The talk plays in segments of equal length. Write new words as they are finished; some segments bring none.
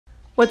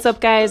What's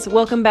up guys,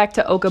 welcome back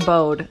to Oak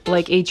Abode.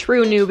 Like a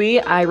true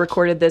newbie, I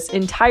recorded this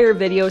entire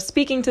video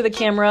speaking to the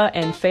camera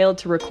and failed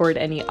to record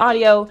any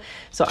audio,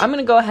 so I'm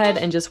gonna go ahead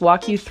and just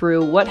walk you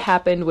through what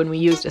happened when we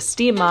used a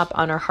steam mop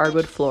on our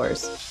hardwood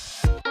floors.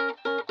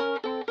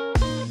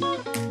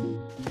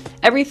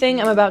 Everything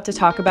I'm about to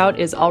talk about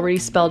is already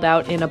spelled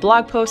out in a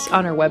blog post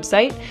on our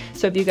website,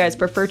 so if you guys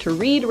prefer to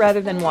read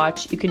rather than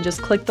watch, you can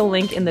just click the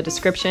link in the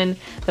description.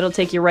 That'll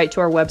take you right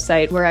to our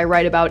website where I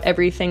write about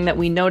everything that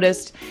we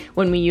noticed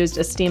when we used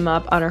a steam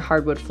mop on our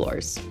hardwood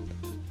floors.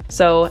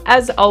 So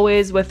as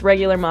always with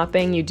regular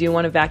mopping, you do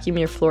want to vacuum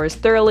your floors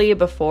thoroughly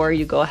before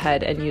you go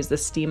ahead and use the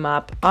steam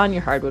mop on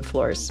your hardwood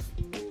floors.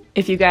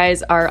 If you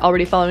guys are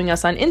already following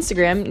us on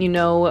Instagram, you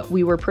know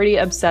we were pretty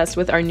obsessed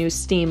with our new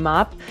steam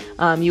mop.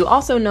 You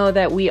also know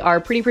that we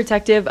are pretty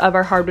protective of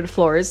our hardwood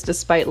floors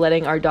despite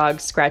letting our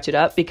dogs scratch it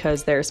up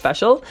because they're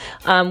special.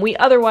 We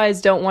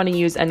otherwise don't want to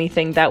use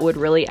anything that would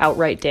really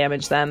outright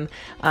damage them.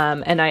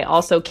 And I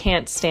also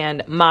can't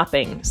stand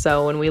mopping.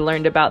 So when we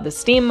learned about the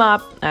steam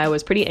mop, I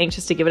was pretty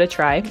anxious to give it a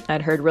try.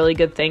 I'd heard really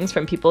good things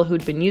from people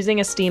who'd been using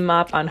a steam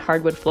mop on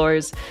hardwood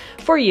floors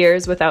for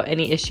years without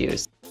any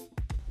issues.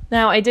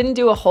 Now, I didn't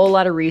do a whole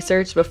lot of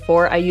research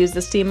before I used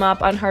the steam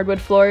mop on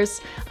hardwood floors,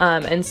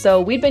 and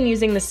so we'd been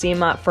using the steam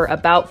mop for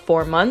about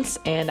 4 months,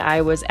 and I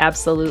was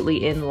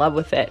absolutely in love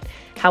with it.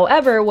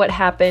 However, what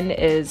happened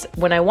is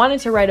when I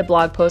wanted to write a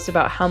blog post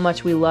about how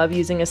much we love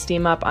using a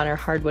steam mop on our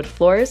hardwood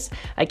floors,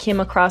 I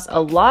came across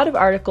a lot of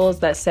articles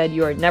that said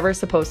you are never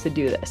supposed to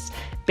do this.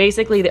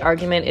 Basically, the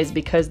argument is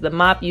because the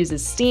mop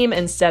uses steam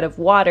instead of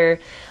water,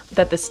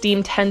 that the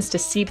steam tends to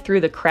seep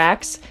through the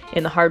cracks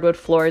in the hardwood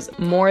floors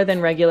more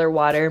than regular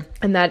water,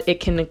 and that it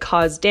can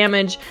cause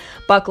damage,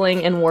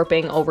 buckling, and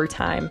warping over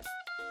time.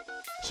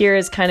 Here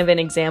is kind of an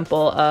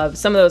example of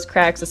some of those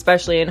cracks,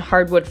 especially in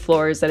hardwood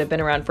floors that have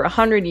been around for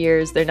 100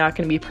 years. They're not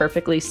going to be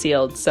perfectly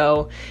sealed.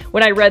 So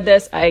when I read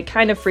this, I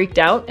kind of freaked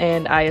out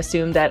and I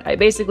assumed that I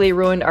basically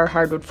ruined our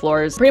hardwood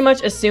floors. Pretty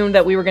much assumed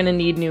that we were going to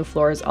need new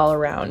floors all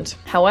around.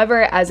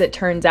 However, as it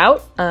turns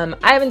out, I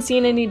haven't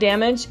seen any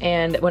damage,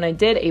 and when I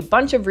did a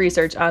bunch of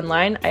research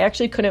online, I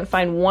actually couldn't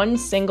find one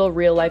single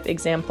real-life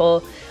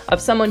example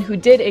of someone who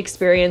did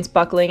experience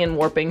buckling and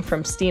warping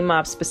from steam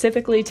mops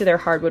specifically to their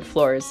hardwood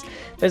floors.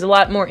 There's a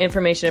lot more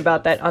information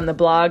about that on the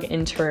blog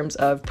in terms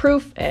of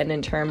proof and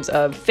in terms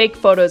of fake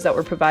photos that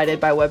were provided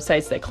by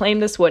websites that claim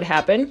this would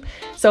happen.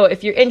 So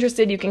if you're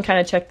interested, you can kind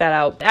of check that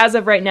out. As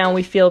of right now,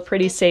 we feel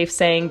pretty safe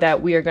saying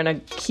that we are going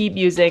to keep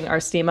using our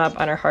steam mop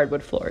on our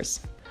hardwood floors.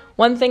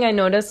 One thing I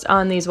noticed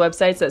on these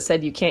websites that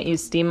said you can't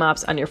use steam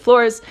mops on your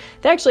floors,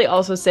 they actually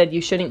also said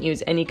you shouldn't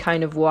use any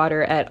kind of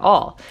water at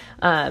all.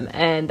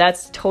 And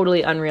that's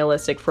totally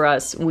unrealistic for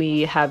us.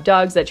 We have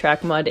dogs that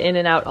track mud in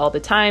and out all the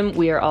time.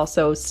 We are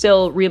also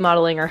still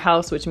remodeling our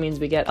house, which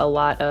means we get a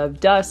lot of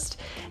dust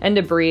and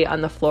debris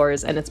on the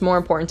floors, and it's more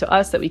important to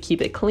us that we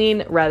keep it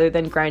clean rather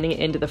than grinding it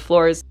into the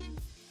floors.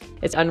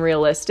 It's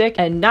unrealistic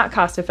and not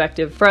cost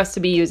effective for us to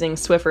be using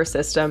Swiffer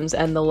systems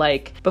and the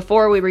like.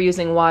 Before we were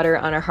using water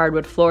on our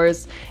hardwood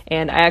floors,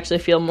 and I actually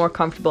feel more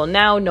comfortable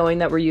now knowing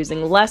that we're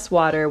using less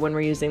water when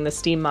we're using the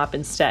steam mop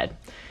instead.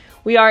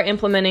 We are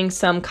implementing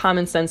some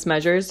common sense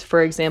measures.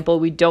 For example,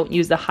 we don't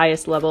use the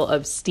highest level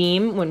of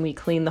steam when we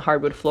clean the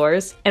hardwood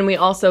floors, and we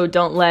also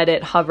don't let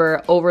it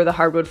hover over the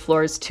hardwood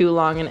floors too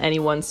long in any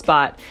one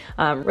spot,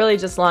 really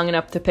just long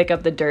enough to pick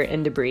up the dirt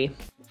and debris.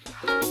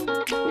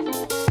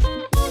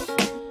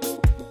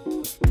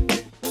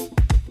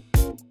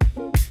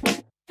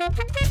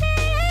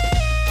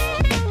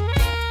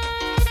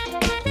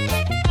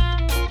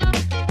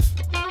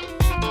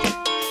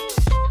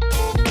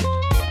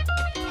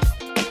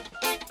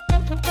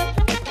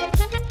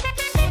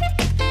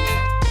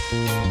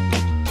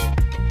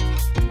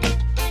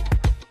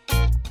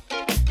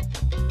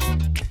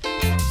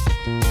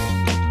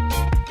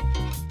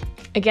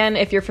 Again,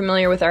 if you're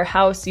familiar with our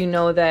house, you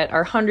know that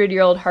our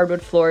 100-year-old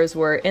hardwood floors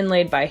were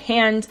inlaid by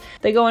hand.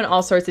 They go in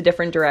all sorts of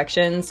different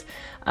directions.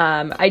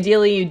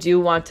 Ideally, you do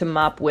want to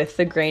mop with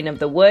the grain of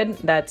the wood.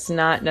 That's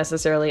not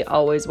necessarily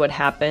always what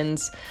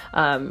happens.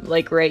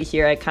 Like right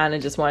here, I kind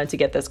of just wanted to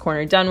get this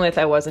corner done with.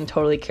 I wasn't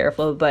totally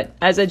careful, but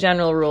as a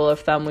general rule of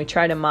thumb, we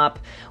try to mop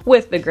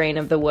with the grain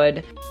of the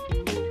wood.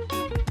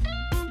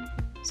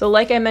 So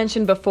like I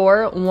mentioned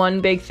before, one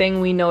big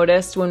thing we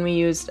noticed when we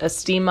used a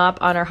steam mop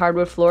on our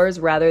hardwood floors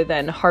rather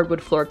than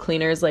hardwood floor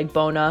cleaners like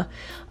Bona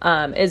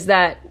is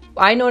that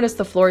I noticed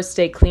the floors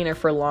stay cleaner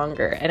for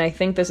longer, and I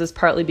think this is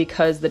partly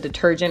because the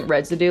detergent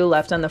residue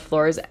left on the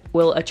floors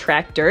will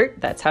attract dirt.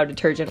 That's how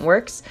detergent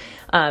works.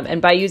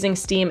 And by using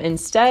steam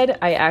instead,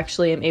 I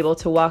actually am able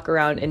to walk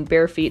around in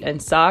bare feet and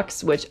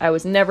socks, which I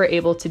was never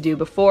able to do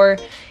before,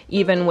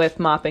 even with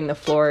mopping the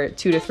floor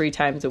 2 to 3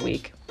 times a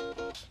week.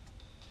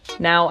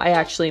 Now I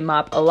actually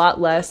mop a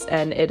lot less,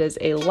 and it is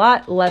a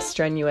lot less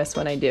strenuous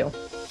when I do.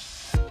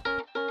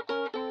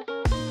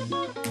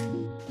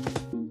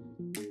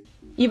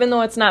 Even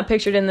though it's not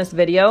pictured in this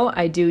video,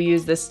 I do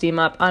use the steam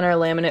mop on our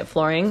laminate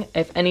flooring.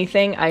 If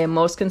anything, I am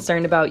most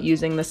concerned about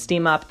using the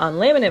steam mop on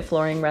laminate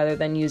flooring rather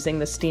than using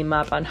the steam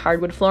mop on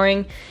hardwood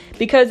flooring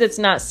because it's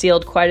not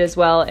sealed quite as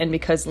well and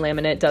because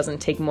laminate doesn't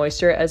take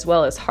moisture as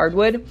well as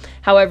hardwood.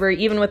 However,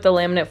 even with the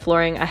laminate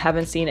flooring, I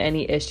haven't seen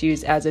any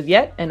issues as of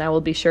yet, and I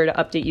will be sure to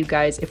update you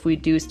guys if we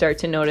do start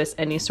to notice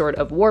any sort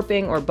of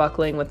warping or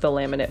buckling with the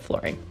laminate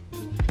flooring.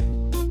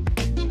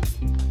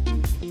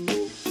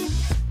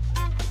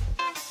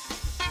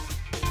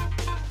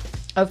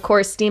 Of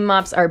course, steam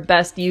mops are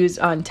best used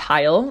on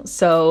tile,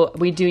 so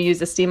we do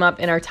use a steam mop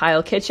in our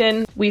tile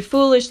kitchen. We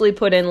foolishly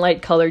put in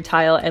light colored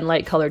tile and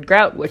light colored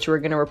grout, which we're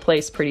going to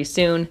replace pretty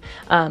soon,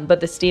 but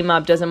the steam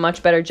mop does a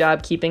much better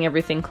job keeping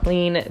everything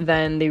clean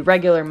than the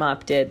regular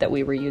mop did that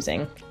we were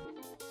using.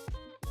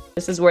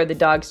 This is where the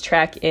dogs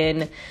track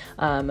in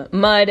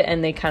mud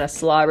and they kind of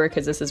slobber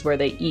because this is where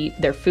they eat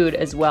their food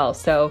as well.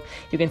 So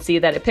you can see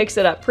that it picks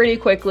it up pretty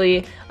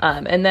quickly,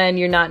 and then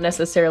you're not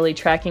necessarily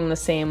tracking the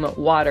same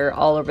water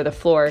all over the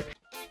floor.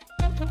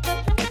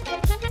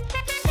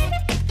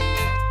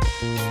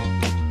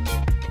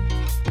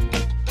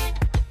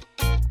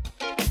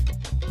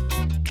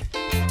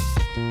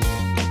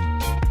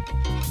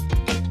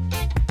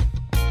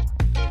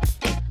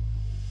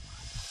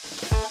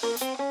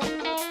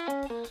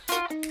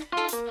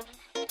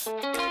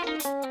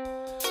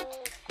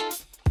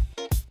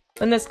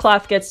 When this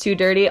cloth gets too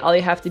dirty, all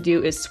you have to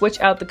do is switch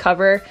out the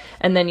cover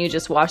and then you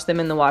just wash them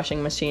in the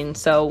washing machine.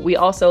 So we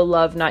also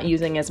love not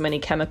using as many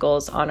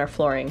chemicals on our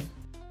flooring.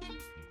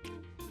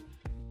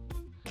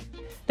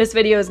 This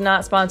video is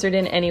not sponsored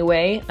in any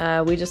way.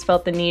 We just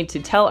felt the need to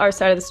tell our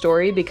side of the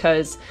story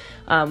because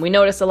we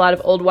noticed a lot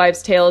of old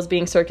wives' tales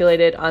being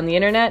circulated on the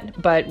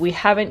internet, but we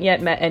haven't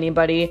yet met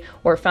anybody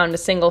or found a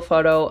single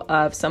photo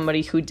of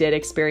somebody who did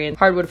experience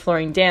hardwood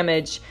flooring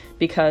damage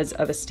because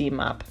of a steam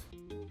mop.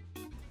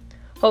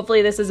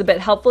 Hopefully this is a bit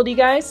helpful to you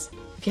guys.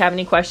 If you have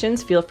any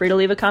questions, feel free to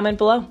leave a comment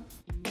below.